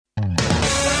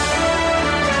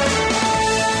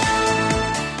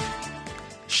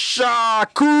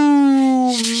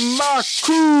Shaku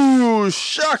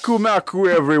Maku,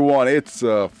 everyone. It's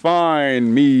a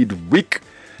fine midweek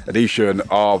edition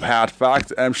of Hard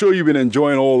Facts. I'm sure you've been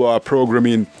enjoying all our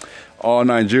programming on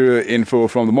Nigeria Info,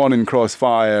 from the Morning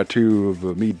Crossfire to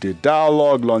the Midday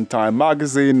Dialogue, Lunchtime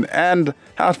Magazine, and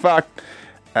Hard Fact.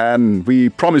 And we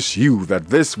promise you that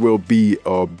this will be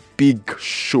a big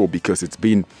show because it's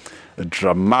been a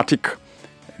dramatic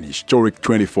and historic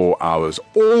 24 hours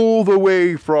all the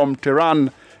way from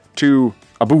Tehran to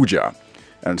Abuja.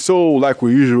 And so, like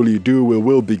we usually do, we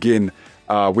will begin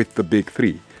with the big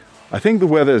three. I think the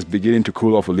weather is beginning to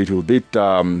cool off a little bit.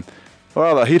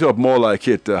 The heat up more like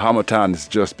it. Harmattan is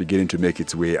just beginning to make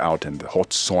its way out, and the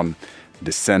hot sun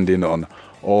descending on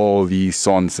all these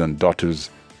sons and daughters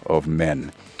of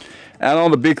men. And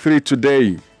on the big three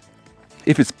today,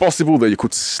 if it's possible that you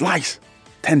could slice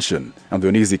tension and the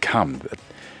uneasy calm that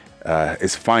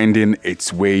is finding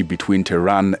its way between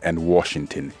Tehran and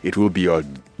Washington, it will be a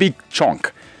big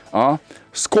chunk.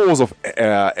 Scores of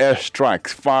airstrikes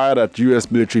fired at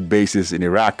U.S. military bases in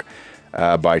Iraq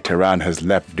by Tehran has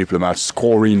left diplomats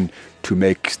scoring to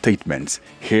make statements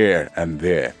here and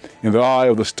there. In the eye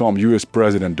of the storm, U.S.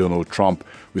 President Donald Trump,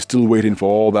 we're still waiting for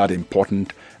all that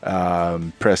important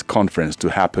press conference to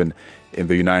happen in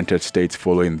the United States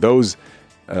following those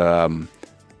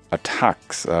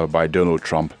attacks by Donald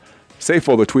Trump. Save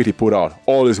for the tweet he put out,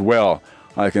 all is well.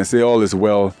 I can say all is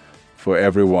well for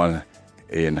everyone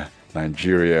in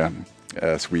Nigeria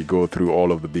as we go through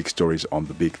all of the big stories on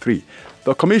the big three.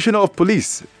 The Commissioner of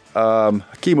Police,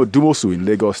 Hakeem Odumosu in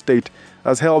Lagos State,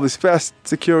 has held his first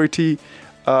security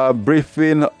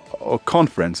briefing or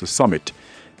conference, a summit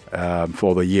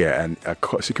for the year. And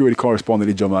security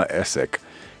correspondent Ijoma Esek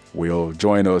will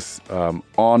join us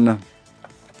on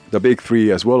the big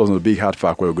three as well as on the big hard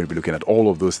fact, where we're going to be looking at all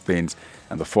of those things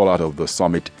and the fallout of the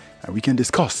summit. And we can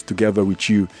discuss together with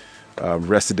you,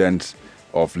 residents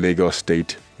of Lagos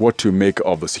State, what to make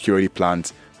of the security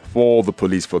plans for the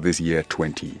police for this year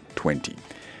 2020.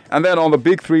 And then on the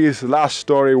big three's last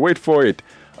story, wait for it,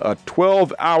 a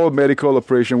 12-hour medical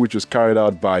operation which was carried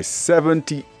out by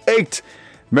 78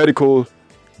 medical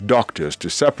doctors to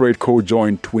separate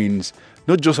co-joined twins,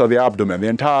 not just at the abdomen, the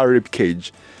entire rib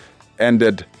cage,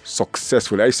 ended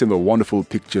successfully. I've seen the wonderful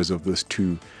pictures of those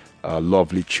two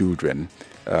lovely children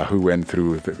who went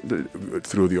through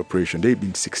the operation. They've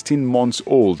been 16 months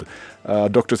old.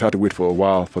 Doctors had to wait for a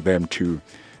while for them to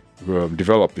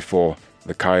develop before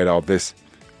they carried out this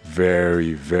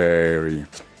very, very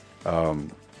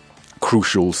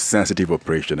crucial, sensitive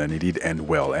operation, and it did end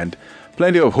well. And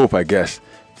plenty of hope, I guess,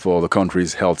 for the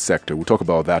country's health sector. We'll talk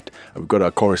about that. We've got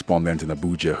our correspondent in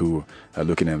Abuja who are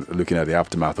looking at the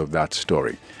aftermath of that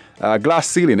story. Glass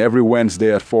ceiling every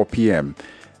Wednesday at 4 p.m.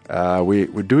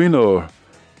 We're doing a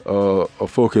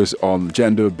focus on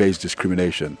gender-based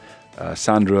discrimination.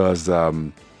 Sandra has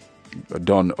done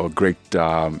a great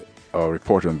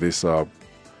report on this.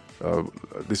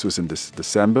 This was in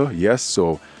December, yes.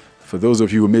 So for those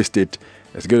of you who missed it,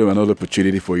 it's going to be another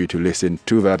opportunity for you to listen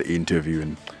to that interview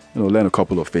and learn a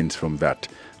couple of things from that.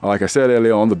 Like I said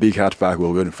earlier on the Big Hat Fact,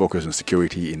 we're going to focus on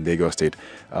security in Lagos State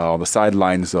on the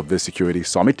sidelines of this security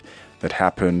summit that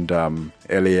happened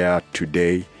earlier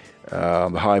today.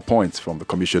 The high points from the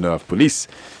Commissioner of Police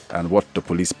and what the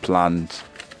police planned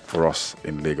for us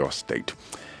in Lagos State.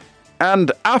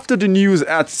 And after the news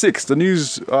at 6, the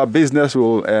news business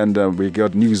will end. We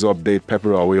got news update,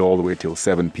 pepper our way all the way till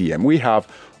 7 p.m. We have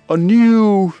a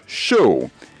new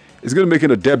show. It's going to be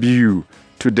making a debut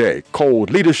today called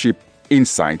Leadership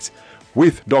Insights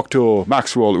with Dr.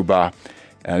 Maxwell Uba.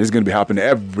 And it's going to be happening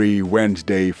every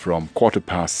Wednesday from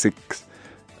 6:15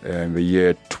 in the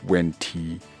year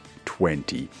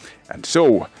 2020. And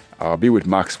so I'll be with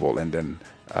Maxwell and then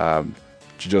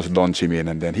just launch him in,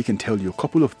 and then he can tell you a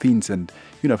couple of things. And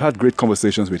I've had great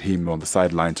conversations with him on the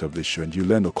sidelines of this show, and you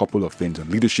learn a couple of things on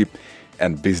leadership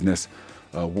and business.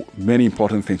 Many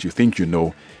important things you think you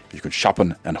know, you can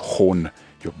sharpen and hone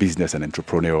your business and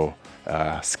entrepreneurial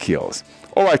skills.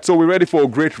 All right, so we're ready for a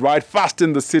great ride.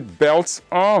 Fasten the seat belts.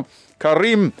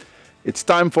 Karim, it's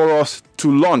time for us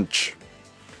to launch.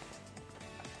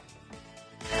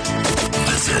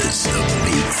 This is the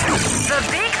Big Three. The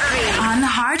Big Three. On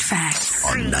Hard Facts.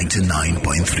 On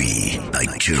 99.3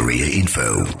 Nigeria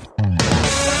Info.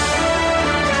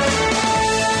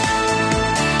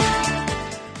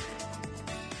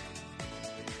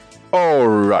 All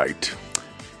right.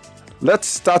 Let's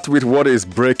start with what is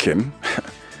breaking.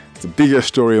 It's the biggest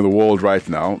story in the world right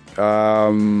now.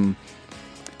 The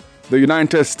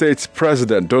United States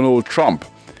President Donald Trump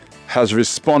has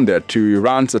responded to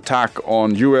Iran's attack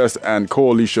on U.S. and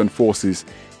coalition forces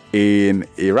in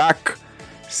Iraq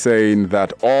saying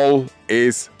that all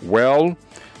is well.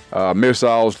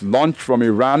 Missiles launched from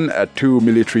Iran at 2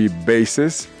 military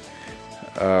bases,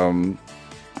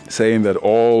 saying that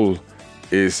all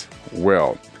is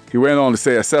well. He went on to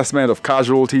say assessment of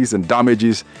casualties and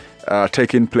damages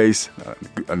taking place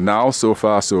now. So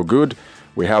far, so good.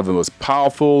 We have the most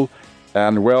powerful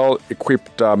and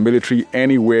well-equipped military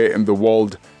anywhere in the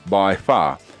world by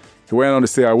far. He went on to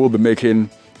say, I will be making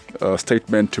a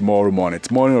statement tomorrow morning.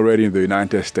 It's morning already in the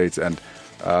United States, and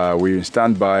we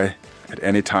stand by at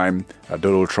any time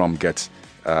Donald Trump gets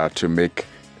to make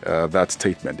that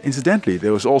statement. Incidentally,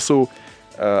 there was also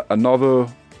another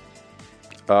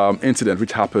incident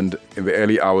which happened in the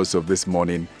early hours of this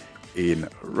morning, in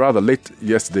rather late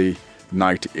yesterday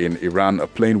night in Iran. A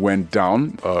plane went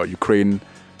down, Ukraine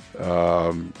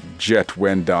jet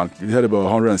went down. It had about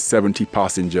 170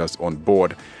 passengers on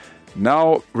board.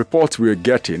 Now, reports we're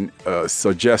getting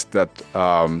suggest that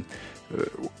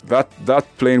that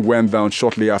plane went down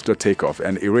shortly after takeoff,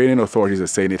 and Iranian authorities are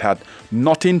saying it had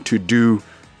nothing to do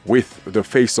with the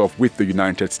face-off with the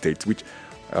United States, which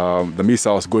the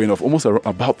missiles going off almost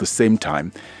about the same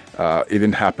time. It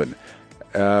didn't happen.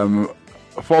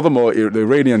 Furthermore, the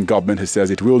Iranian government has says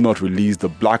it will not release the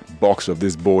black box of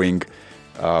this Boeing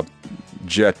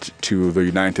jet to the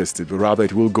United States, but rather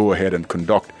it will go ahead and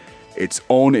conduct its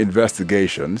own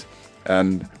investigations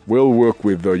and will work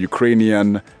with the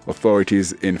Ukrainian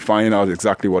authorities in finding out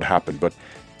exactly what happened, but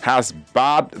has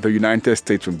barred the United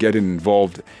States from getting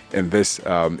involved in this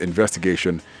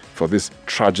investigation for this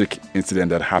tragic incident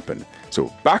that happened.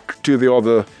 So back to the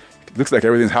other, looks like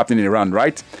everything's happening in Iran,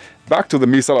 right? Back to the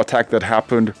missile attack that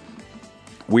happened.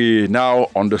 We now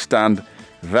understand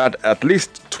that at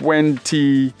least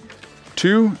 22,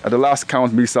 at the last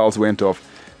count, missiles went off.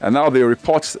 And now there are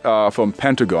reports from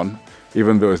Pentagon,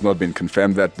 even though it's not been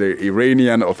confirmed, that the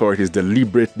Iranian authorities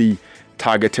deliberately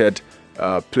targeted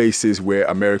places where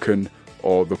American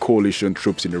or the coalition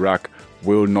troops in Iraq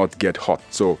will not get hot.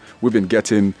 So we've been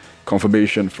getting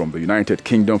confirmation from the United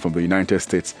Kingdom, from the United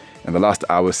States in the last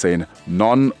hour, saying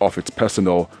none of its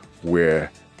personnel were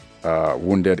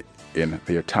wounded in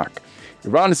the attack.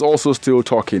 Iran is also still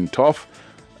talking tough,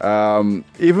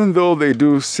 even though they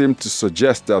do seem to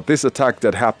suggest that this attack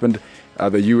that happened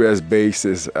at the U.S.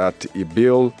 bases at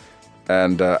Erbil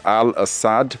and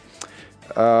Al-Assad.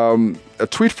 A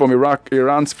tweet from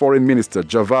Iran's foreign minister,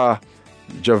 Javad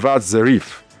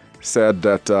Zarif, said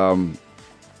that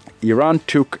Iran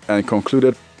took and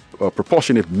concluded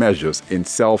proportionate measures in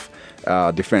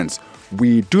self-defense.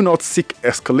 We do not seek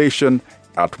escalation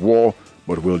at war,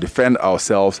 but will defend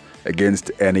ourselves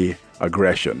against any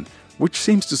aggression, which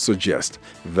seems to suggest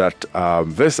that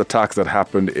this attack that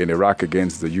happened in Iraq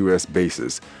against the U.S.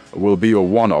 bases will be a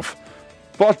one-off.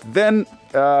 But then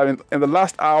in the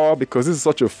last hour, because this is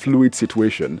such a fluid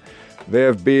situation, there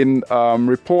have been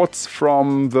reports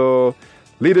from the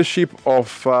leadership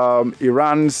of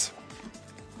Iran's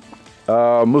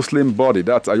Muslim body,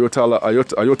 that's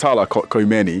Ayatollah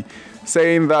Khomeini,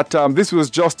 saying that this was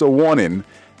just a warning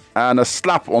and a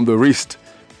slap on the wrist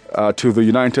to the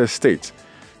United States,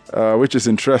 which is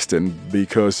interesting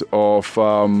because of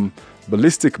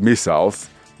ballistic missiles.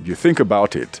 If you think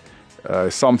about it,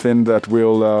 something that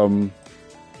will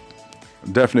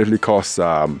definitely cause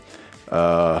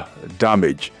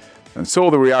damage. And so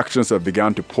the reactions have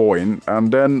begun to pour in.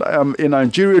 And then in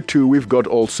Nigeria too, we've got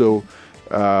also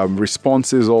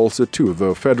responses also to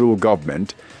the federal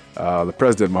government. The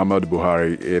President Muhammadu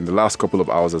Buhari in the last couple of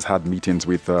hours has had meetings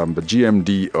with the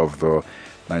GMD of the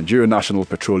Nigeria National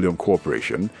Petroleum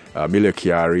Corporation, Mele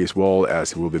Kyari, as well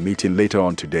as he will be meeting later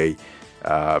on today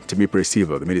Temitope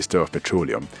Silva, the Minister of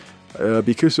Petroleum,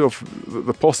 because of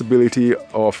the possibility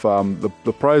of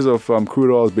the price of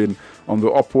crude oil has been on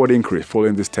the upward increase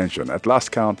following this tension. At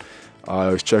last count, I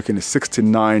was checking,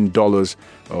 $69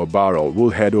 a barrel.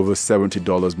 We'll head over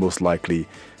 $70 most likely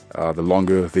the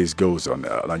longer this goes on.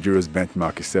 Nigeria's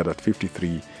benchmark is set at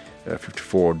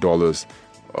 $54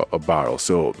 a barrel.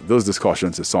 So those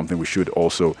discussions is something we should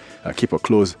also keep a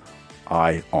close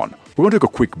eye on. We're going to take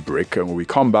a quick break, and when we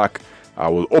come back, I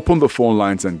will open the phone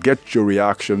lines and get your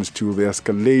reactions to the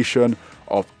escalation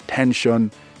of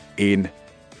tension in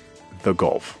the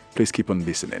Gulf. Please keep on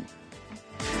listening.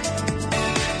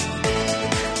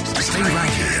 Stay right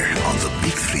here on the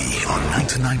Big Three on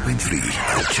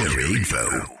 99.3 Nigeria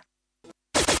Info.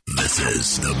 This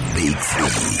is the Big Three.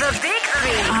 The Big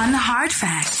Three on Hard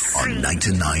Facts on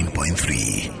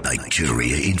 99.3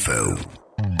 Nigeria Info.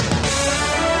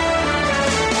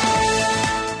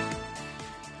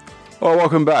 Oh,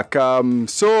 welcome back.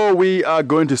 So we are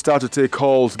going to start to take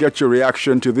calls, get your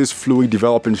reaction to this fluid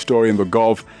developing story in the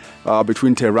Gulf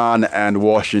between Tehran and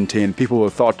Washington. People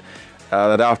have thought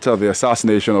that after the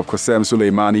assassination of Qasem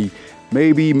Soleimani,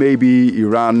 maybe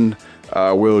Iran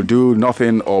will do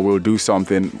nothing or will do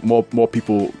something. More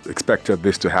people expected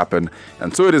this to happen.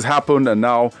 And so it has happened, and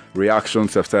now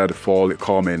reactions have started to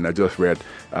come in. I just read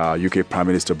UK Prime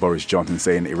Minister Boris Johnson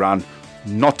saying Iran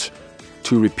not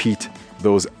to repeat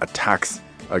those attacks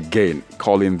again,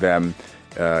 calling them,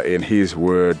 in his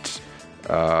words,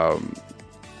 reckless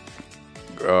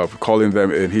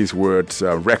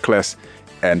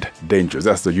and dangerous.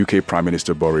 That's the UK Prime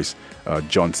Minister Boris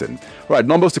Johnson. Right,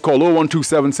 numbers to call: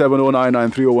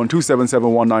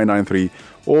 012770993,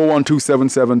 012771993,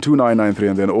 012772993,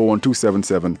 and then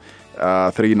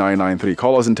 012773993.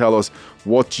 Call us and tell us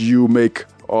what you make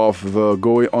of the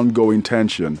ongoing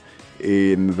tension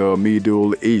in the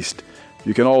Middle East.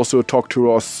 You can also talk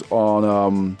to us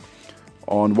on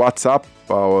WhatsApp.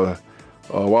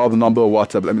 While the number of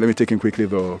WhatsApp, let me take in quickly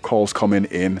the calls coming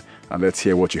in, and let's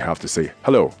hear what you have to say.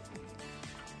 Hello.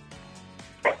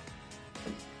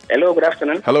 Hello, good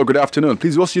afternoon. Hello, good afternoon.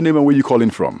 Please, what's your name and where you calling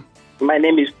from? My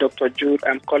name is Dr. Jude.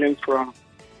 I'm calling from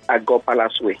Agor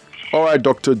Palace Way. All right,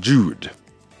 Dr. Jude.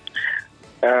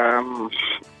 Well,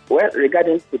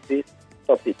 regarding to this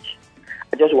topic,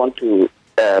 I just want to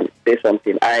say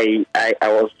something. I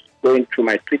was going through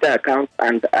my Twitter account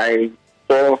and I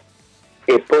saw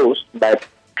a post by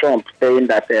Trump saying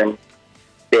that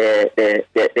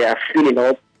they are filling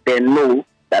up. They know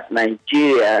that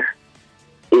Nigeria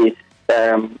is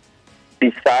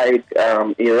beside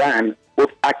Iran,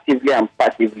 both actively and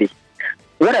passively.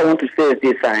 What I want to say is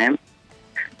this, I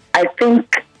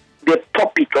think the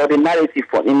topic or the narrative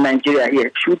in Nigeria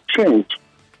here should change.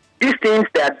 These things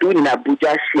they are doing in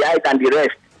Abuja, Shiite and the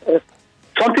rest,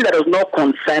 something that does not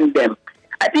concern them.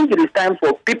 I think it is time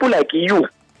for people like you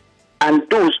and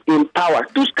those in power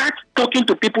to start talking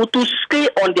to people to stay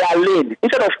on their lane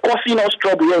instead of causing us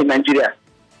trouble here in Nigeria.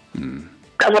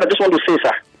 That's what I just want to say,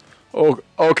 sir. Oh,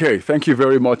 okay. Thank you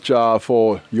very much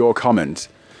for your comments.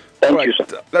 Thank you,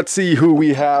 sir. Let's see who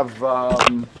we have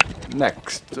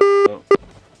next.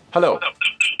 Hello.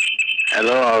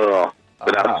 Hello.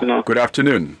 Good afternoon. Good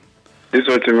afternoon. This is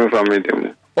Rotimi from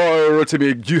Medium. Oh,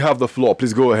 Rotimi, you have the floor.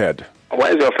 Please go ahead.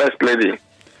 Where is your first lady?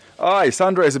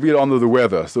 Sandra is a bit under the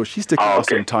weather, so she's taking us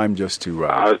some time just to...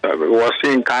 was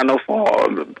she in Kano for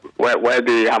where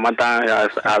the Hamatan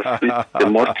has the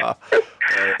most?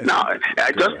 Now,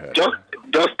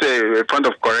 just a point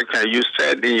of correction. You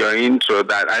said in your intro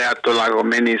that Ayatollah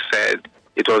Khomeini said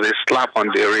it was a slap on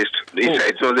the wrist. He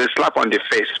said it was a slap on the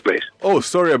face, please. Oh,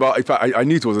 sorry about... I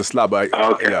knew it was a slap.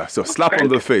 Yeah, so slap on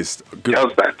the face. Good.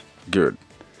 Just that. Good.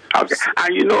 Okay.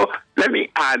 And, let me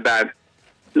add that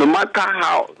no matter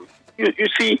how... You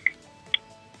see,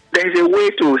 there's a way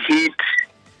to hit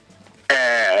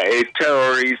a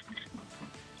terrorist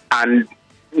and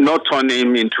not turn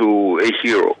him into a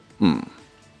hero.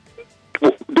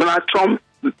 Donald Trump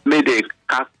made a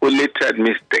calculated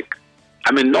mistake.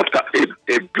 I mean, not a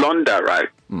blunder, right?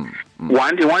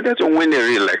 One, he wanted to win a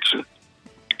re-election.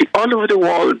 All over the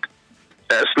world,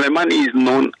 Soleimani is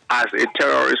known as a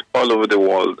terrorist all over the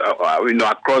world,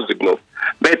 across the globe.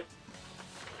 But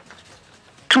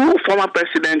two former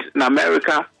presidents in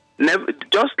America, never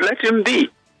just let him be.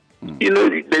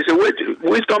 There's a way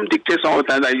wisdom dictates all the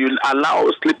time that you allow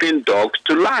sleeping dogs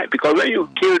to lie. Because when you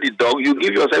kill the dog, you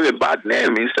give yourself a bad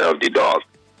name instead of the dog.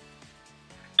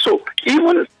 So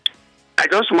even, I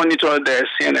just monitor the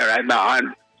CNN right now,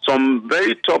 and some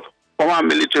very top former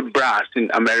military brass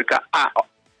in America are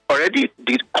already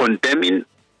condemning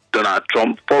Donald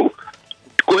Trump for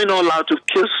going all out to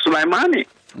kill Soleimani.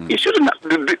 He shouldn't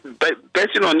be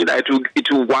betting on it that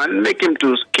it will one, make him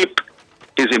to skip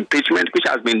his impeachment, which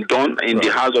has been done in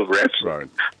the House of Reps,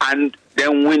 and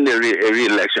then win a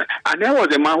re-election. And there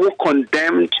was a man who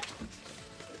condemned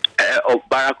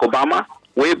Barack Obama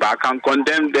way back and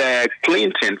condemned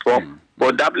Clinton for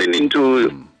dabbling into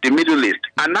the Middle East.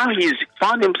 And now he's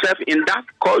found himself in that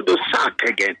cul-de-sac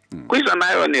again, which is an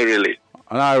irony, really.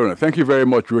 An irony. Thank you very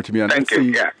much, Rotimi. And Thank let's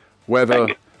you. see Yeah.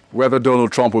 whether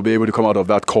Donald Trump will be able to come out of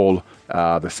that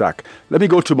the sack. Let me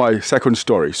go to my second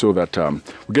story so that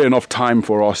we get enough time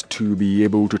for us to be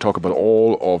able to talk about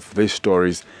all of these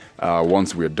stories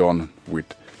once we're done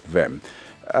with them.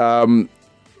 On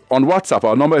WhatsApp,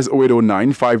 our number is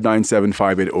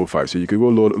 0809-597-5805. So you can go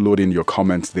load in your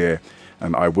comments there,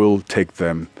 and I will take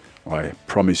them, I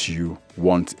promise you,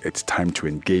 once it's time to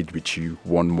engage with you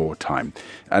one more time.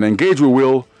 And engage we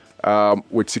will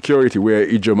with security, where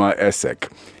Ijoma Esek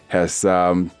has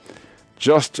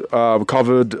just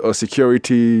covered a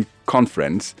security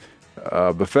conference,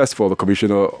 the first for the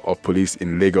Commissioner of Police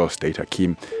in Lagos State,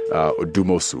 Hakeem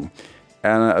Odumosu.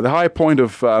 And the high point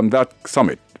of that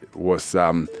summit was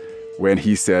when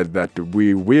he said that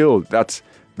that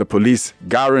the police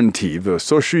guarantee the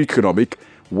socio-economic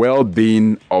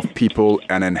well-being of people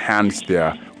and enhance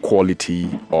their quality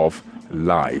of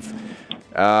life.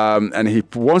 And he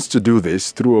wants to do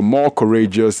this through a more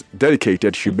courageous,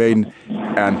 dedicated, humane,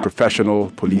 and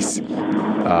professional police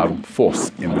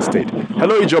force in the state.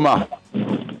 Hello, Ijoma.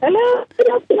 Hello. Good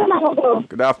afternoon.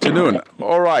 Good afternoon.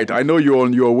 All right. I know you're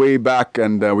on your way back,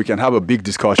 and we can have a big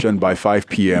discussion by 5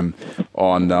 p.m.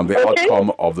 on the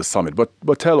outcome of the summit.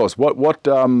 But tell us what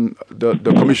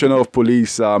the Commissioner of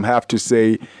Police have to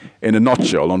say in a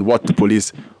nutshell on what the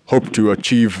police hope to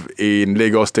achieve in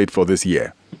Lagos State for this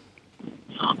year.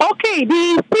 Okay,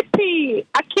 the CP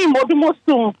Hakeem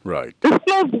Odumosu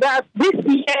disclosed that this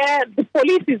year the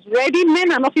police is ready,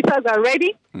 men and officers are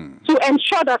ready to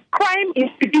ensure that crime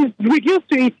is reduced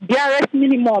to its barest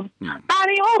minimum. And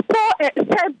he also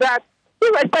said that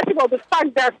irrespective of the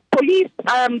fact that police,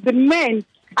 the men,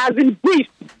 has been briefed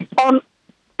on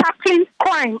tackling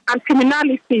crime and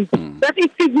criminality, that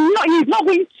he's not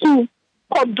going to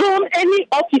condone any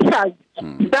officers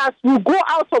that will go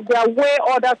out of their way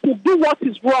or that will do what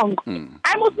is wrong.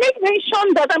 I must make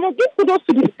mention that I must give kudos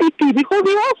to the CP because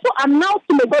he also announced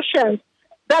to Lagosians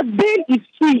that bail is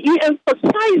free. He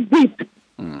emphasized it.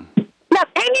 That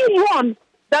anyone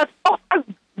that offers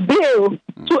bail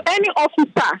to any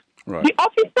officer, the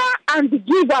officer and the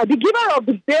giver of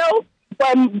the bail,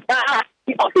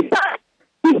 the officer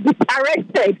is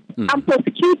arrested and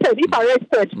prosecuted if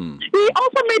arrested. He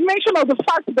also made mention of the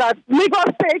fact that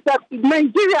Lagos State, that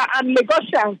Nigeria and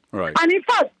Lagosians, and in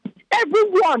fact,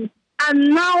 everyone are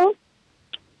now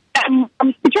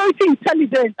security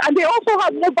intelligence, and they also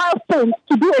have mobile phones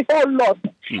to do a whole lot.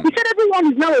 He said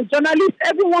everyone is now a journalist,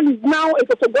 everyone is now a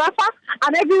photographer,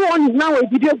 and everyone is now a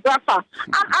videographer.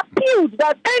 And appealed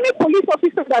that any police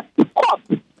officer that is caught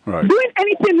doing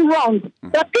anything wrong,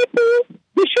 that people,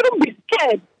 they shouldn't be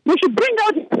scared. They should bring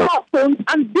out their smartphones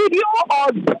and video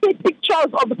or take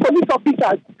pictures of the police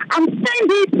officers and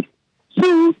send it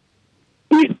to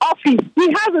his office.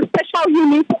 He has a special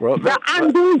unit that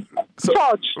handles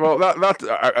such. Well,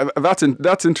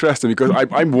 that's interesting because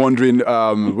I'm wondering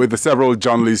with the several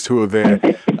journalists who are there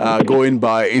going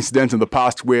by incidents in the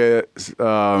past where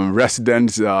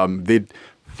residents did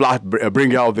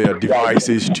bring out their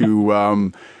devices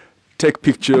to take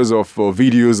pictures of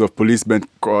videos of policemen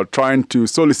trying to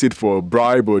solicit for a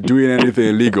bribe or doing anything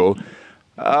illegal,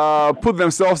 put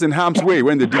themselves in harm's way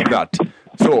when they did that.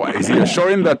 So is he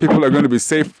assuring that people are going to be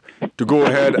safe to go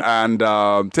ahead and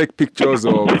take pictures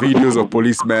or videos of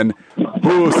policemen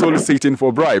who are soliciting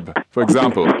for bribe, for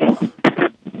example?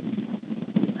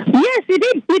 Yes, he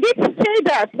did say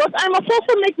that, but I must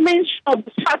also make mention of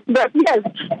the fact that, yes,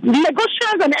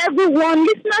 Lagosians and everyone,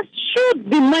 listeners should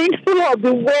be mindful of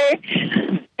the way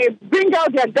they bring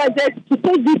out their gadgets to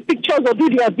take these pictures or do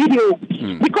their videos.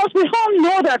 Because we all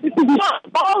know that it is not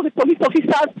all the police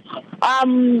officers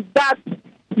that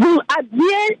will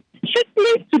adhere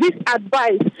strictly to this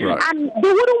advice. And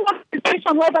they wouldn't want a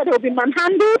situation whereby they will be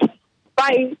manhandled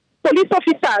by police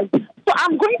officers. So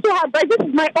I'm going to advise, this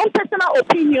is my own personal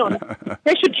opinion,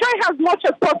 they should try as much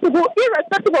as possible,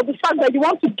 irrespective of the fact that you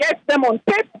want to get them on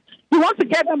tape, you want to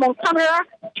get them on camera,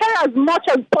 try as much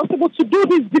as possible to do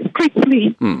this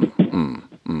discreetly.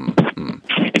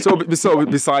 So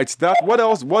besides that, what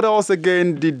else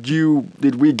again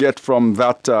did we get from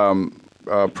that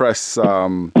press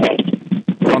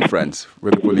conference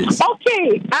with the police?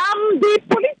 Okay, the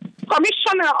police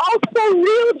commissioner also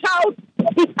reeled out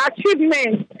his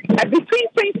achievements between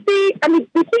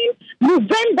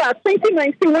November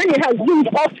 2019 when he has been in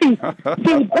office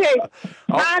till date.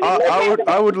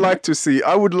 I would like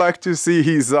to see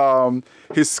his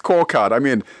scorecard. I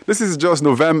mean, this is just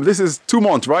November. This is 2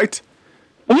 months, right?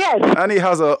 Yes. And he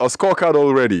has a scorecard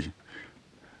already.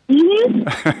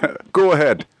 Go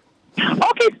ahead.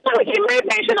 Okay, so he made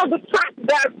mention of the fact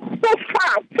that so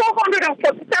far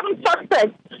 447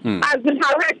 suspects has been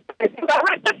arrested. They were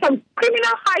arrested from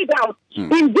criminal hideouts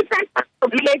in different parts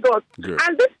of Lagos.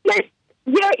 And this place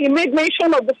here he made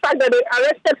mention of the fact that they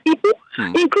arrested people,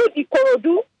 include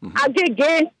Ikorodu,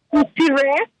 Agege,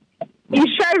 Utire,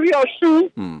 Ishari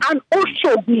Osun, and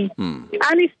Oshobi.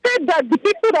 And he said that the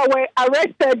people that were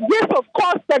arrested, yes, of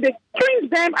course, that they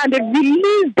trained them and they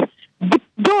released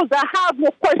those that have no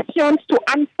questions to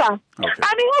answer.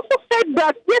 And he also said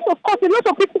that, yes, of course, a lot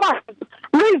of people have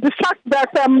raised the fact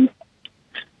that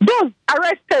those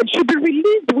arrested should be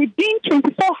released within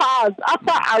 24 hours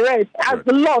after arrest, as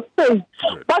the law says.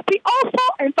 But he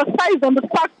also emphasized on the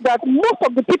fact that most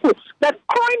of the people, that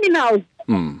criminals,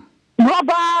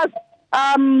 robbers,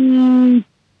 hardened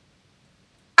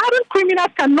criminals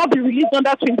cannot be released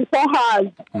under 24 hours.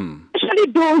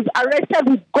 Especially those arrested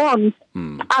with guns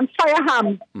and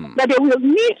firearms, that they will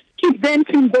need to keep them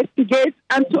to investigate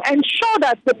and to ensure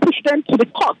that they push them to the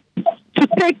court to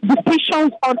take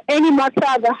decisions on any matter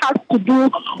that has to do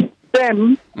with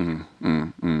them.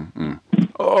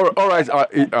 All right,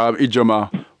 Ijoma.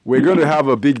 We're going to have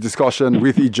a big discussion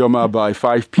with Ijoma by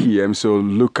 5 p.m., so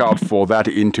look out for that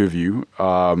interview.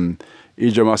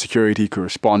 Ijoma, security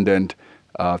correspondent.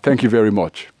 Thank you very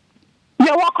much.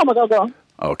 You're welcome, Ogogo.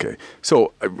 Okay,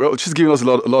 so she's giving us a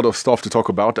lot of stuff to talk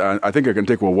about, and I think I can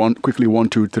take quickly 1,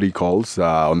 2, 3 calls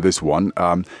on this one.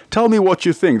 Tell me what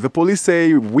you think. The police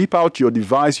say whip out your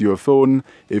device, your phone,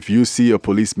 if you see a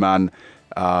policeman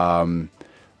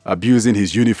abusing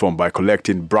his uniform by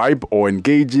collecting bribe or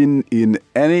engaging in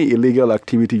any illegal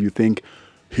activity you think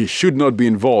he should not be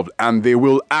involved, and they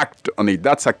will act on it.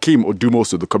 That's Hakeem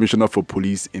Odumosu, the Commissioner for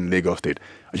Police in Lagos State.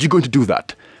 Are you going to do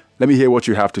that? Let me hear what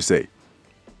you have to say.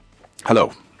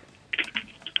 Hello.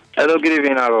 Hello, good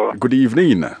evening, Aro. Good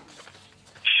evening.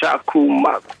 Shaku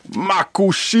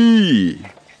Makushi.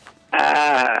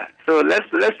 So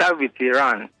let's start with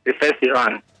Iran, the first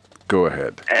Iran. Go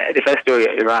ahead. The first story,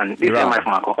 Iran. This is MI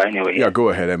from Akopa anyway. Yeah, go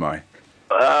ahead, MI.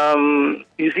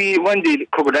 You see, when the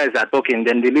crocodiles are talking,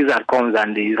 then the lizard comes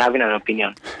and is having an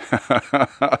opinion.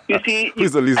 You see,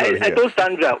 who's the lizard I told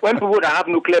Sandra, when people that have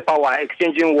nuclear power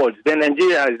exchanging words, then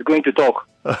Nigeria is going to talk.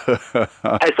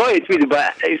 I saw a tweet,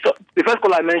 but the first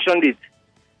caller mentioned it.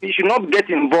 You should not get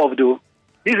involved, though.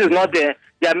 This is not there.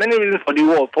 There are many reasons for the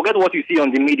war. Forget what you see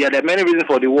on the media. There are many reasons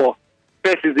for the war.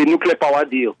 First is the nuclear power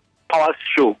deal, power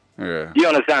show. Yeah. Do you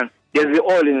understand? There's the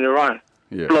oil in Iran.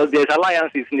 Yeah. Plus, there's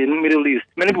alliances in the Middle East.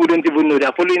 Many people don't even know.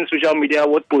 They're following social media,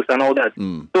 what posts and all that.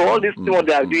 So all this thing, what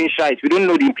they are doing shite, we don't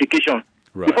know the implication.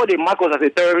 Right. Before they mark us as a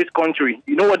terrorist country,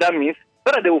 you know what that means?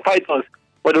 Not that they will fight us,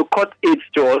 but they'll cut aid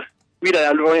to us. We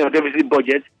that are running a deficit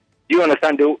budget. Do you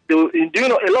understand? Do you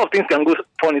know, a lot of things can go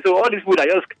funny. So all these people are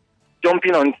just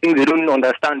jumping on things they don't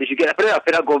understand. They should get a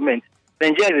federal government.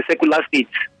 Nigeria is a secular state.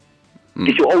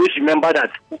 They should always remember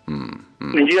that.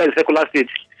 Nigeria is a secular state.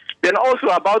 Then also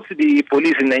about the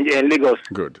police in Lagos.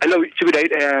 Good. Hello,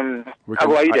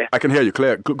 I can hear you,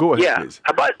 Claire. Go ahead, please.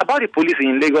 About the police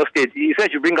in Lagos State, you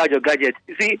said you bring out your gadget.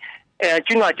 You see,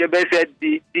 Chinua Achebe said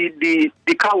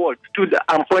the coward stood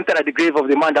and pointed at the grave of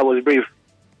the man that was brave.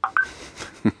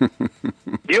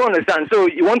 Do you understand? So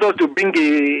you want us to bring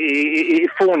a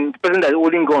phone, the person that is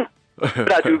holding gun, so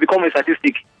that will become a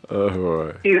statistic.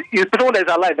 Right. It's someone that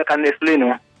is alive that can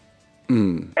explain.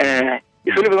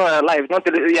 It's only person alive.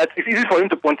 It's easy for him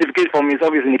to pontificate from his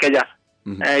office in Ikeja.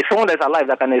 It's someone that's alive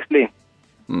that can explain.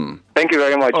 Thank you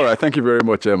very much. All right, thank you very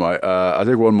much, Emma. I'll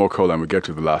take one more call and we'll get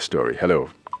to the last story. Hello.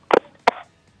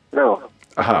 Hello.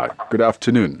 Aha, good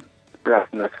afternoon. Good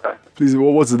afternoon, sir. Please,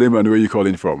 what's the name and where are you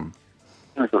calling from?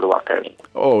 It's Oluwafemi.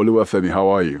 Oh, Oluwafemi, how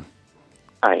are you?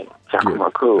 Hi,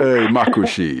 Jakumaku. Hey,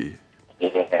 Makushi.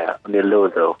 Yeah, on the low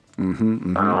though.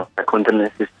 My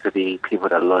condolences to the people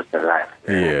that lost their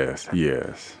lives.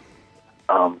 Yes.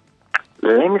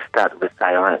 Let me start with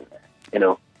Iran. You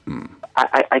know,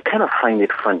 I kind of find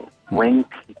it funny when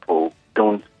people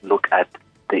don't look at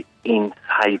the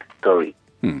inside story,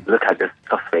 look at the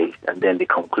surface, and then they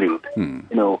conclude. You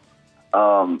know,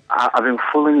 I've been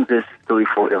following this story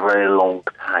for a very long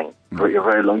time,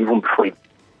 even before it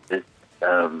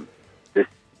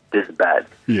this bad.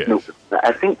 Yes. You know,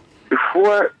 I think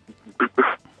before.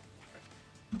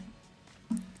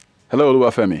 Hello,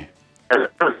 Oluwafemi.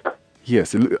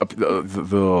 Yes,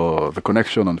 the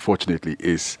connection, unfortunately,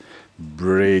 is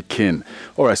breaking.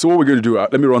 All right, so what we're going to do,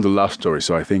 let me run the last story.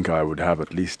 So I think I would have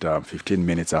at least 15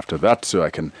 minutes after that, so I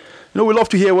can, we love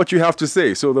to hear what you have to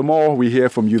say. So the more we hear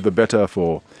from you, the better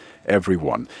for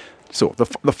everyone. So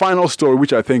the final story,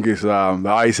 which I think is the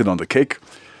icing on the cake,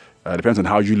 depends on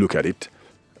how you look at it.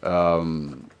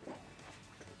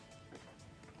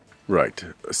 Right.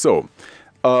 So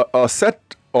a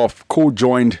set of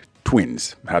co-joined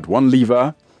twins had one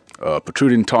liver, a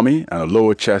protruding tummy, and a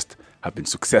lower chest have been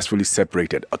successfully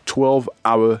separated. A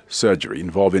 12-hour surgery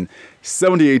involving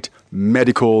 78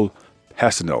 medical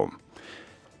personnel.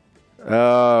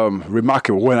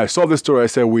 Remarkable. When I saw this story, I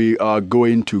said we are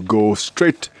going to go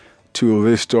straight to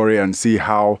this story and see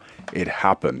how it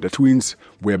happened. The twins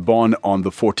were born on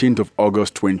the 14th of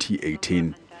August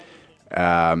 2018,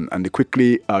 and they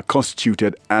quickly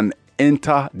constituted an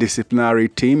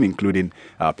interdisciplinary team, including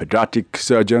pediatric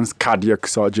surgeons, cardiac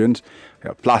surgeons,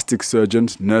 plastic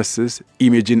surgeons, nurses,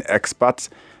 imaging experts,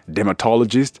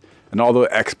 dermatologists, and other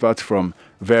experts from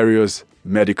various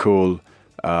medical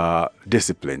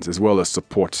disciplines, as well as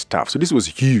support staff. So this was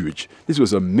huge. This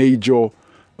was a major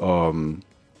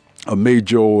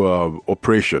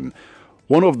operation.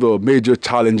 One of the major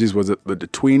challenges was that the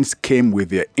twins came with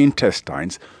their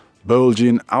intestines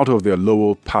bulging out of their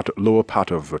lower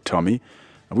part of the tummy,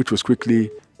 which was quickly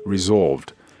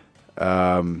resolved.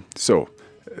 So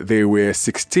they were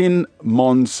 16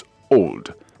 months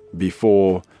old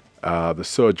before the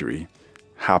surgery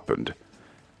happened.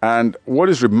 And what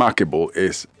is remarkable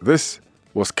is this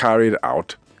was carried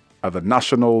out at the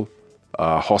National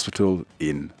Hospital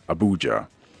in Abuja.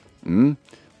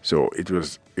 So it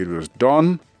was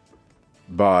done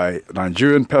by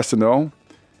Nigerian personnel.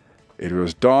 It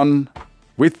was done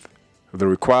with the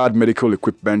required medical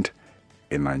equipment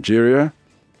in Nigeria,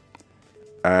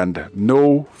 and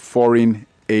no foreign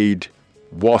aid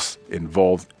was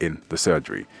involved in the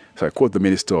surgery. So I quote the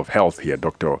Minister of Health here,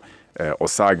 Dr.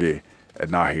 Osage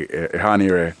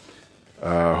Ehanire,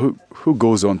 who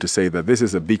goes on to say that this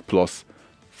is a big plus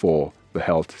for the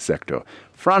health sector.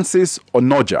 Francis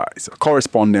Onoja is a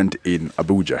correspondent in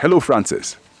Abuja. Hello,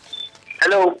 Francis.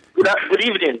 Hello. Good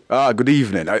evening. Good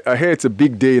evening. I hear it's a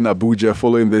big day in Abuja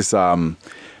following this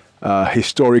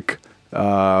historic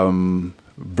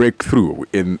breakthrough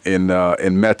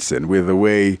in medicine with the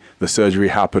way the surgery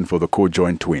happened for the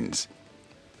co-joined twins.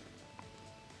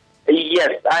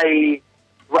 Yes, I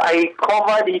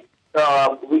covered it.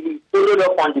 We followed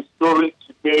up on the story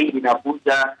today in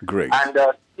Abuja. Great. And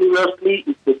seriously,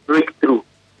 it's a breakthrough.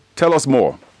 Tell us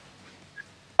more.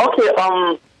 Okay.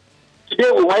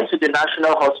 Today we went to the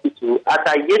National Hospital.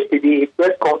 After yesterday, a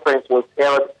press conference was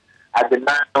held at the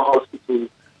National Hospital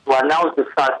to announce the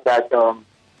fact that a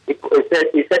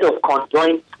set of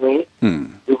conjoined twins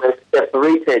they were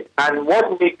separated. And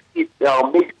what makes this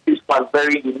one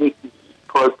very unique is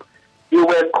because they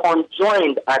were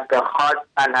conjoined at the heart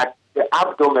and at the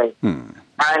abdomen.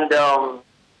 And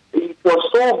it was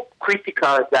so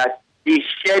critical that the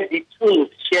twins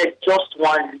shared just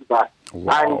one liver.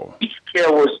 Wow. And if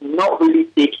care was not really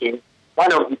taken,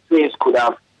 one of the twins could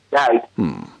have died.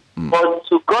 But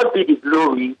to God be the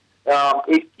glory, a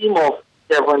team of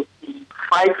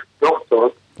 75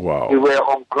 doctors they were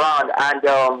on ground.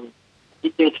 And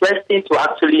it's interesting to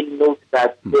actually note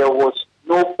that there was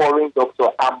no foreign doctor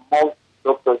among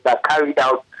doctors that carried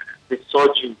out the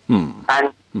surgery.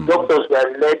 And doctors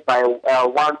were led by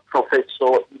one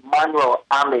Professor Emmanuel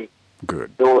Ame.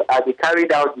 Good. So they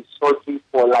carried out the surgery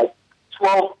for like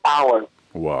 12 hours.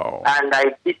 Wow. And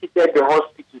I visited the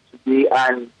hospital today,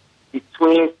 and the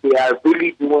twins, they are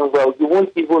really doing well. You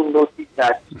won't even notice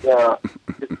that the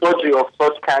surgery of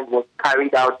such kind was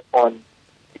carried out on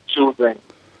the children.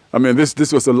 I mean, this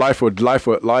was a life or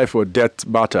death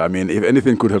matter. I mean, if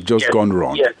anything could have just gone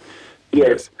wrong.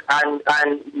 Yes. And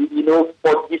you know,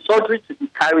 for the surgery to be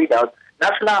carried out,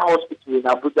 National Hospital in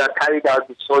Abuja carried out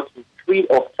the surgery free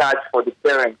of charge for the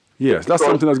parents. Yes, that's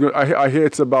something that's good. I hear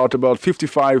it's about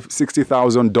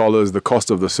 $55,000-$60,000 the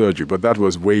cost of the surgery, but that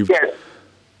was waived.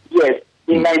 Yes.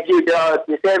 In Nigeria,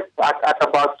 they said at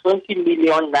about 20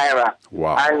 million naira.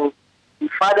 Wow. And the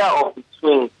father of the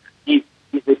twins is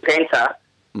a painter.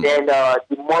 Then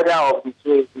the mother of the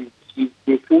twins is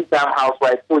a full-time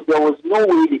housewife. So there was no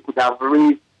way they could have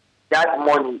raised that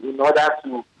money in order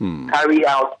to carry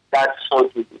out that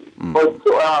surgery. But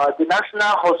the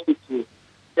National Hospital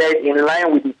said, in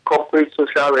line with its corporate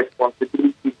social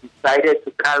responsibility, decided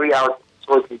to carry out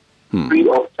surgery free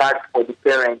of charge for the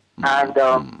parents. And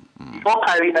before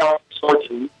carrying out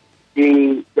surgery,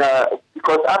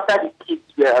 because after the kids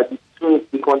were the twins,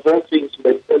 the conjoined twins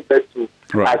were sent to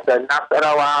at the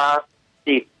Nasarawa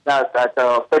State, that's at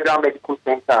the Federal Medical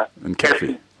Center in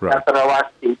Kefi, Nasarawa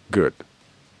State. Good.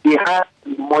 They had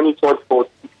to be monitored for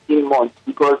 16 months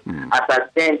because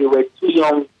at then they were too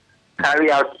young to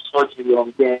carry out the surgery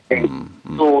on them.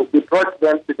 So they brought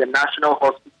them to the National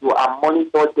Hospital and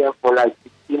monitored them for like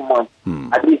 16 months.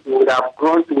 At least they would have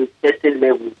grown to a certain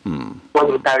level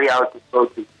before they carry out the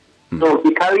surgery. So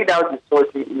they carried out the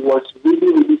surgery. It was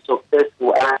really, really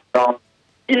successful. And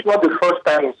this is not the first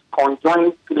time it's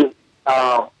conjoined twins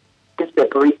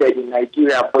separated in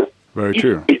Nigeria. But very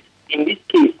true. In this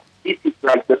case, this is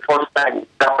like the first time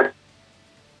that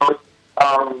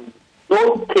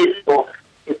no case of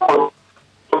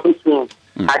twins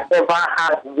had ever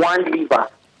had one liver.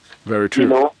 Very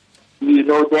true. You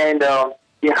know. Then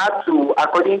they had to,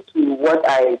 according to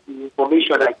the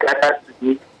information I gathered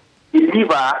today, the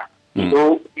liver,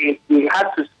 they had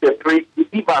to separate it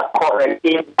liver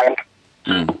came like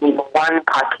in one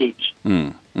package.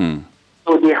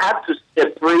 So they had to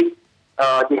separate.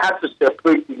 The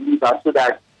liver so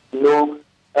that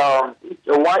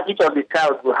each of the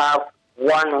child will have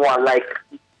one like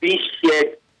be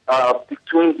shared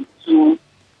between the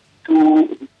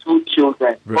two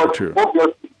children. Very but true.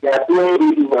 Obviously they are doing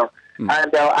really well. And as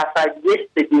I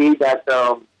yesterday that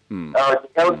the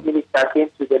health minister came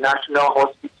to the national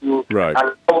hospital Right.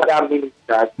 and some other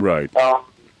ministers. Right.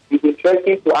 It's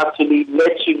interesting to actually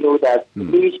let you know that the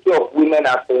Ministry of Women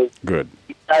Affairs Good.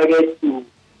 decided to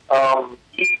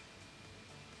give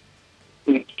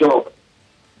a job.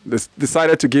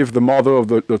 Decided to give the mother of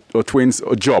the twins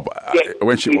a job Yes,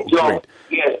 when she. a job. Great.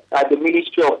 Yes, at the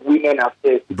Ministry of Women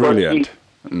Affairs. Because Brilliant.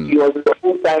 She was a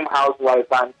full-time housewife,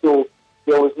 and so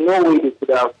there was no way they could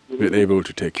have Been able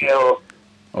to take care.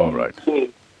 All right.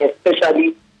 twins,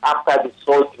 especially after the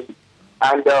surgery.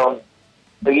 And after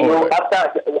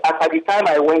the time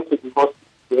I went to the hospital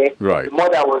there, Right. the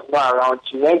mother was not around.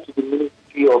 She went to the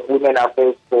Ministry of Women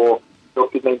Affairs for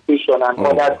documentation and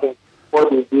other things before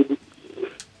they did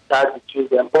start the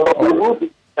children. But we will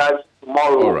be charged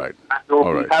tomorrow. All right. And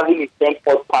we'll be having a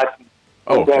Stanford party.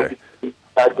 for them Okay. to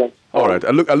start them. All right.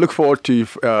 I look forward to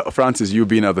Francis, you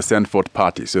being at the Sandford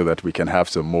party so that we can have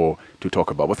some more to talk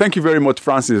about. But thank you very much,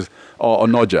 Francis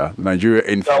Onoja, Nigeria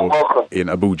Info in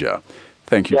Abuja.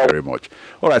 Thank you very much.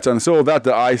 All right, and so that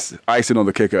the icing on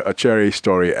the cake, a cherry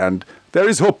story, and there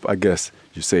is hope, I guess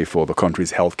you say, for the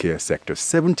country's healthcare sector.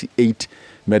 78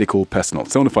 medical personnel,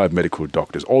 75 medical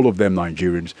doctors, all of them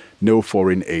Nigerians, no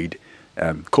foreign aid,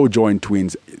 co-joined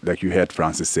twins, like you heard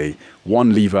Francis say,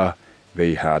 one liver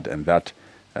they had, and that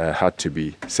had to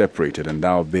be separated, and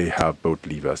now they have both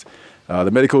livers.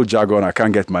 The medical jargon, I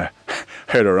can't get my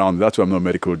head around. That's why I'm not a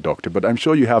medical doctor, but I'm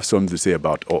sure you have something to say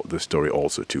about the story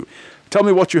also too. Tell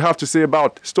me what you have to say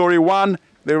about story 1,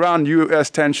 the Iran-US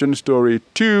tension. Story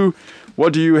 2,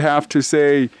 what do you have to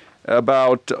say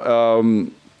about the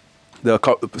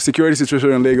security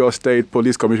situation in Lagos State?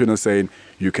 Police commissioner saying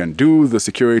you can do the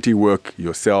security work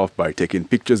yourself by taking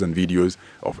pictures and videos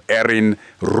of erring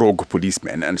rogue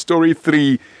policemen. And story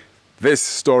 3, this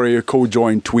story,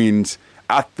 co-joined twins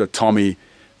at the tummy,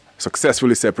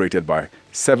 successfully separated by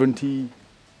 78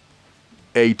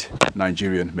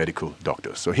 Nigerian medical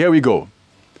doctors. So here we go.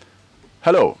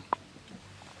 Hello.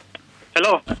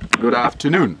 Hello. Good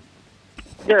afternoon.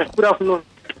 Yes, good afternoon.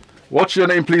 What's your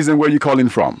name, please, and where are you calling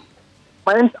from?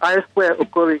 My name is I Square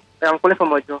Okori. I'm calling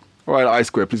from Ojo. All right, I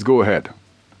Square, please go ahead.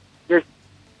 Yes.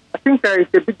 I think there is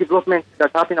a big development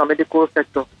that's happening in the medical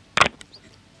sector.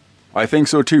 I think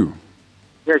so too.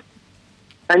 Yes.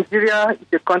 Nigeria is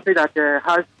a country that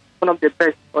has one of the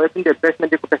best, or even the best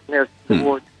medical personnel in the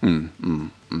world.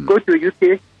 Go to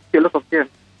UK, see a lot of them.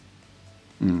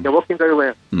 They're working very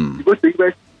well. You go to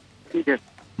US, see them.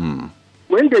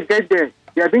 When they get there,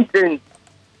 they are being trained.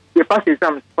 They pass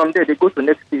exams. From there, they go to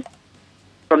next stage.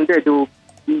 From there, they will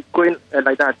be going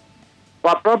like that.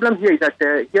 Our problem here is that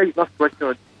here is not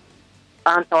structured.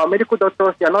 And our medical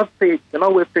doctors, they are not paid. They are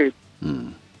not well paid.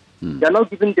 They are not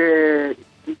given the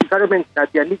environment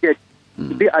that they are needed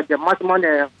to be at the maximum,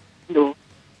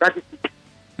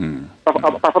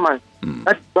 performance.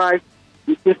 That's why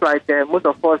it seems like most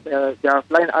of us, they are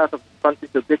flying out of the country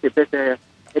to get the best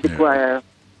medical,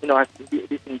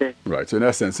 this in there. Right. So in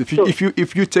essence, if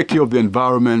you take care of the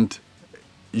environment,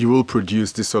 you will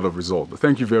produce this sort of result. But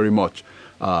thank you very much,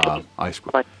 I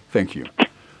Square. Thank you.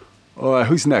 All right.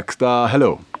 Who's next?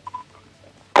 Hello.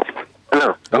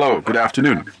 Hello. Hello. Good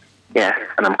afternoon. Yes,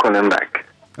 and I'm calling back.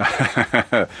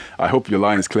 I hope your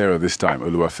line is clearer this time,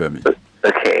 Oluwafemi.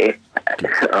 Okay.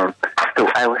 So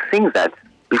I was saying that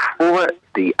before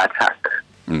the attack,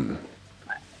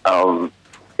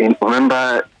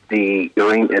 remember there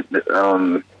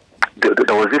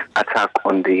was this attack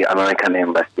on the American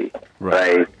embassy,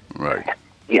 right? Right.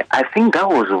 Yeah, I think that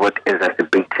was what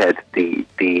exacerbated the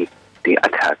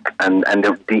attack, and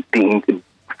the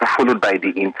followed by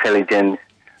the intelligence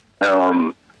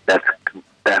that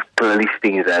clearly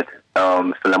states that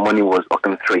Soleimani was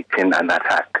orchestrating an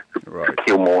attack to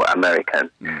kill more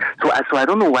Americans. So I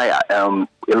don't know why a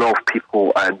lot of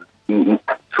people are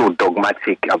so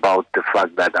dogmatic about the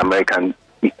fact that American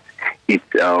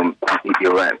it's Iran.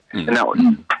 Now,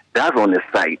 that's on the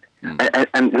side.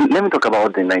 And let me talk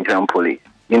about the Nigerian police.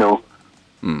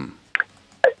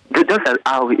 Just as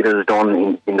how it is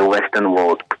done in the Western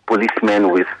world,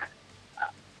 policemen with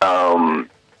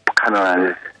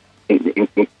cameras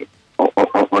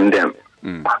on them.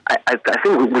 I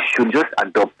think we should just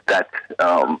adopt that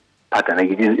pattern.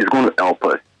 It's going to help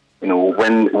us.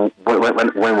 When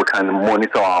we can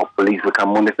monitor our police, we can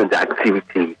monitor the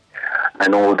activities,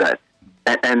 and all that.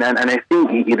 And I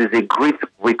think it is a great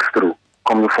breakthrough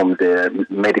coming from the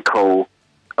medical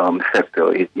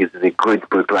sector. It is a great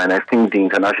breakthrough, and I think the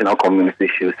international community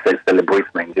should celebrate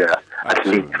Nigeria, at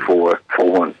least for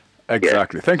once.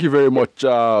 Exactly. Yeah. Thank you very much,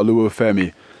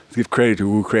 Oluwafemi. Let's give credit to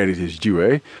who credit is due,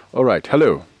 eh? All right.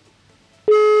 Hello.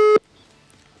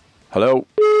 Hello.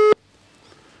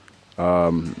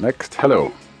 Next.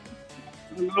 Hello.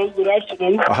 Hello. Good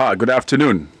afternoon. Aha. Good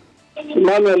afternoon.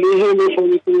 Emmanuel, you hear me from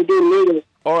Lagos.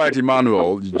 All right,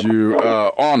 Emmanuel. You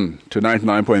on to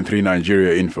 99.3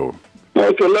 Nigeria Info.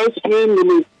 Okay, let's 3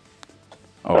 minutes.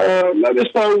 Let me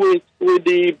start with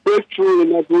the breakthrough in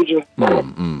Abuja.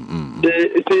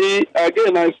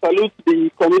 Again, I salute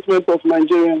the commitment of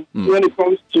Nigerians when it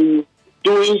comes to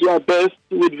doing their best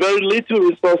with very little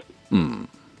resources.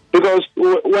 Because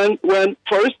when,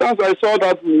 for instance, I saw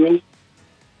that news,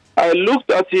 I looked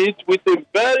at it with a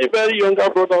very, very younger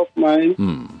brother of mine.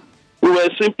 We were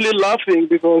simply laughing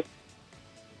because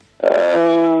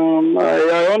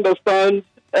I understand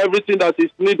everything that is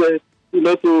needed,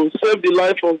 to save the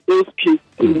life of those kids.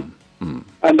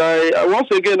 And I once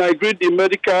again, I greet the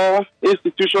medical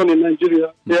institution in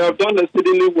Nigeria. They have done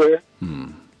exceedingly well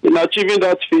in achieving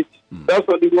that feat. That's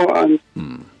on the one hand.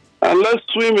 And let's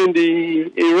swim in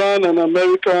the Iran and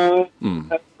America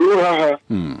brouhaha.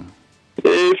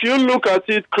 If you look at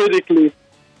it critically,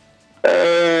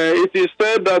 it is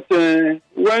said that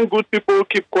when good people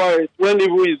keep quiet, when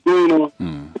evil is going on,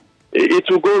 it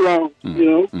will go round,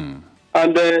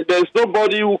 And there's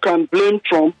nobody who can blame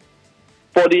Trump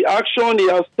for the action he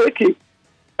has taken.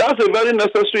 That's a very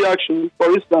necessary action.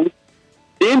 For instance,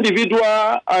 the individual,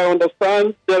 I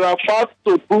understand, there are facts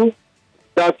to prove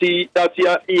that he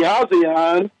has a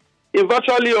hand in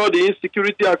virtually all the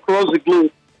insecurity across the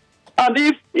globe. And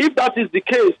if that is the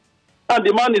case, and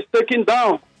the man is taken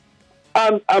down,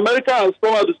 and America has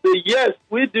come out to say, yes,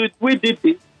 we did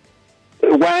this.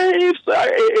 When if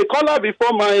a caller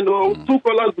before mine or 2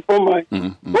 callers before mine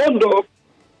owned up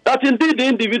that indeed the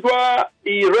individual,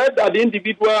 he read that the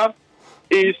individual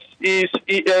is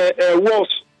was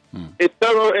a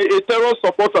terror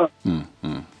supporter.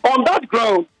 On that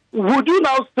ground, would you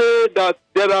now say that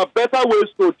there are better ways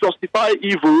to justify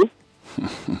evil?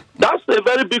 That's a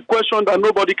very big question that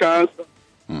nobody can answer.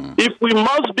 If we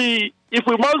must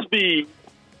be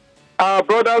our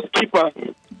brother's keeper,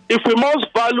 if we must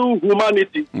value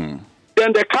humanity,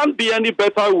 then there can't be any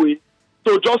better way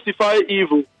to justify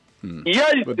evil.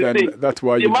 But then that's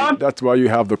why you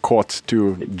have the courts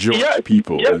to judge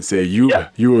people and say you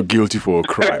are guilty for a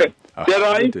crime. There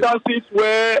are instances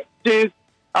where things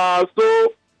are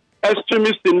so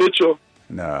extremist in nature.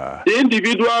 The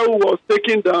individual who was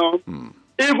taken down,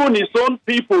 even his own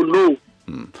people know.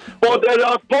 But there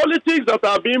are politics that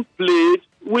are being played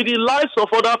with the lives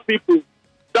of other people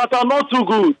that are not too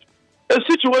good. A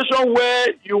situation where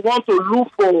you want to look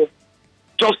for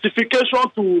justification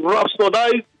to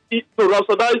rhapsodize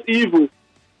evil,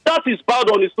 that is bad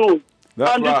on its own.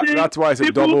 That's why it's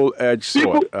a double-edged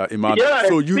sword, Emmanuel. Yeah,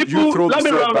 so you throw the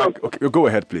sword back. Okay, go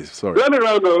ahead, please. Sorry. Let me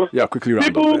round up. Yeah, quickly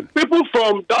round up. People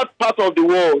from that part of the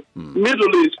world,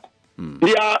 Middle East,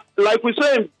 they are, like we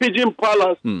say in Pigeon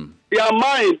Palace, their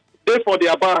mind, they for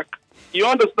their back. You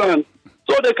understand?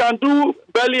 So they can do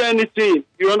barely anything,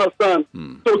 you understand,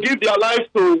 to give their life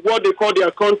to what they call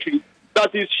their country.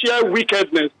 That is sheer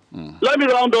wickedness. Let me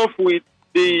round off with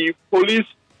the police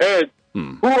head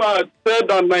who had said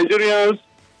that Nigerians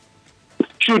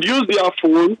should use their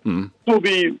phone to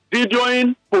be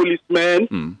videoing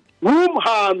policemen whom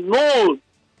are known,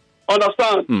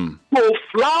 understand, to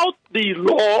flout the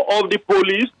law of the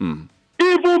police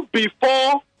even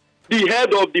before the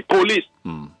head of the police.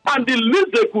 And the least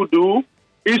they could do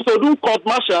is to do court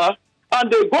martial,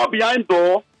 and they go behind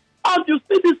door, and you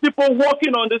see these people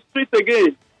walking on the street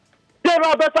again. There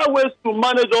are better ways to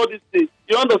manage all these things.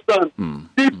 You understand?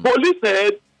 The police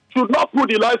head should not put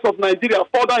the lives of Nigeria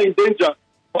further in danger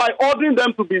by ordering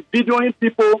them to be videoing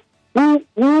people who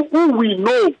we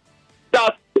know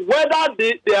that whether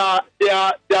they are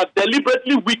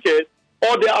deliberately wicked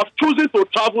or they are choosing to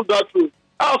travel that route.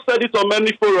 I've said it on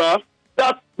many fora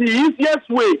that the easiest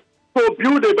way to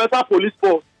build a better police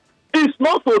force is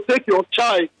not to take your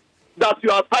child that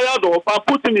you are tired of and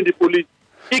put him in the police.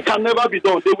 It can never be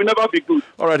done. They will never be good.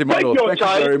 All right, Emmanuel, thank you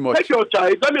very much. Take your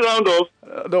child. Let me round off.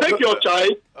 Take your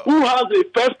child who has a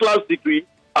first-class degree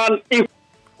and...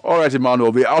 All right,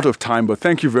 Emmanuel, we're out of time, but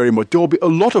thank you very much. There will be a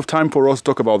lot of time for us to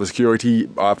talk about the security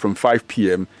from 5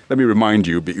 p.m. Let me remind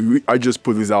you, I just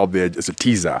put this out there as a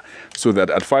teaser, so that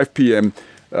at 5 p.m.,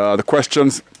 the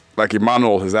questions, like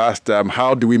Emmanuel has asked,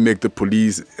 how do we make the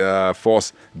police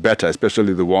force better,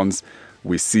 especially the ones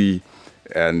we see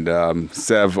and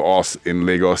serve us in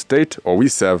Lagos State, or we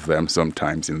serve them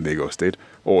sometimes in Lagos State.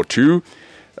 Or 2,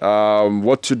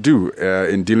 what to do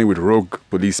in dealing with rogue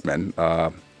policemen.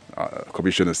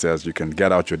 Commissioner says you can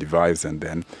get out your device and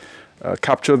then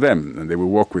capture them, and they will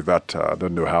work with that. I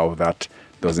don't know how that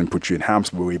doesn't put you in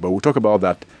harm's way, but we'll talk about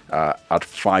that at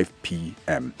 5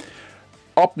 p.m.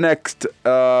 Up next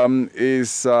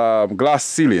is Glass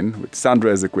Ceiling with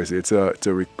Sandra Ezekwesi. It's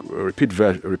a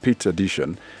repeat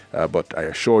edition, but I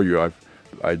assure you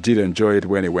I did enjoy it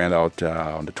when it went out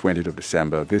on the 20th of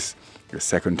December. This, the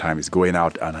second time, is going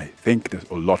out, and I think there's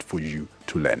a lot for you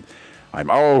to learn. I'm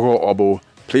Aoro Obo.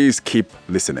 Please keep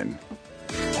listening.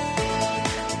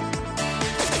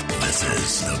 This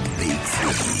is The Big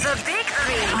Three. The Big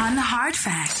Three on Hard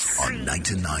Facts. On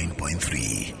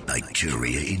 99.3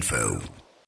 Nigeria Info.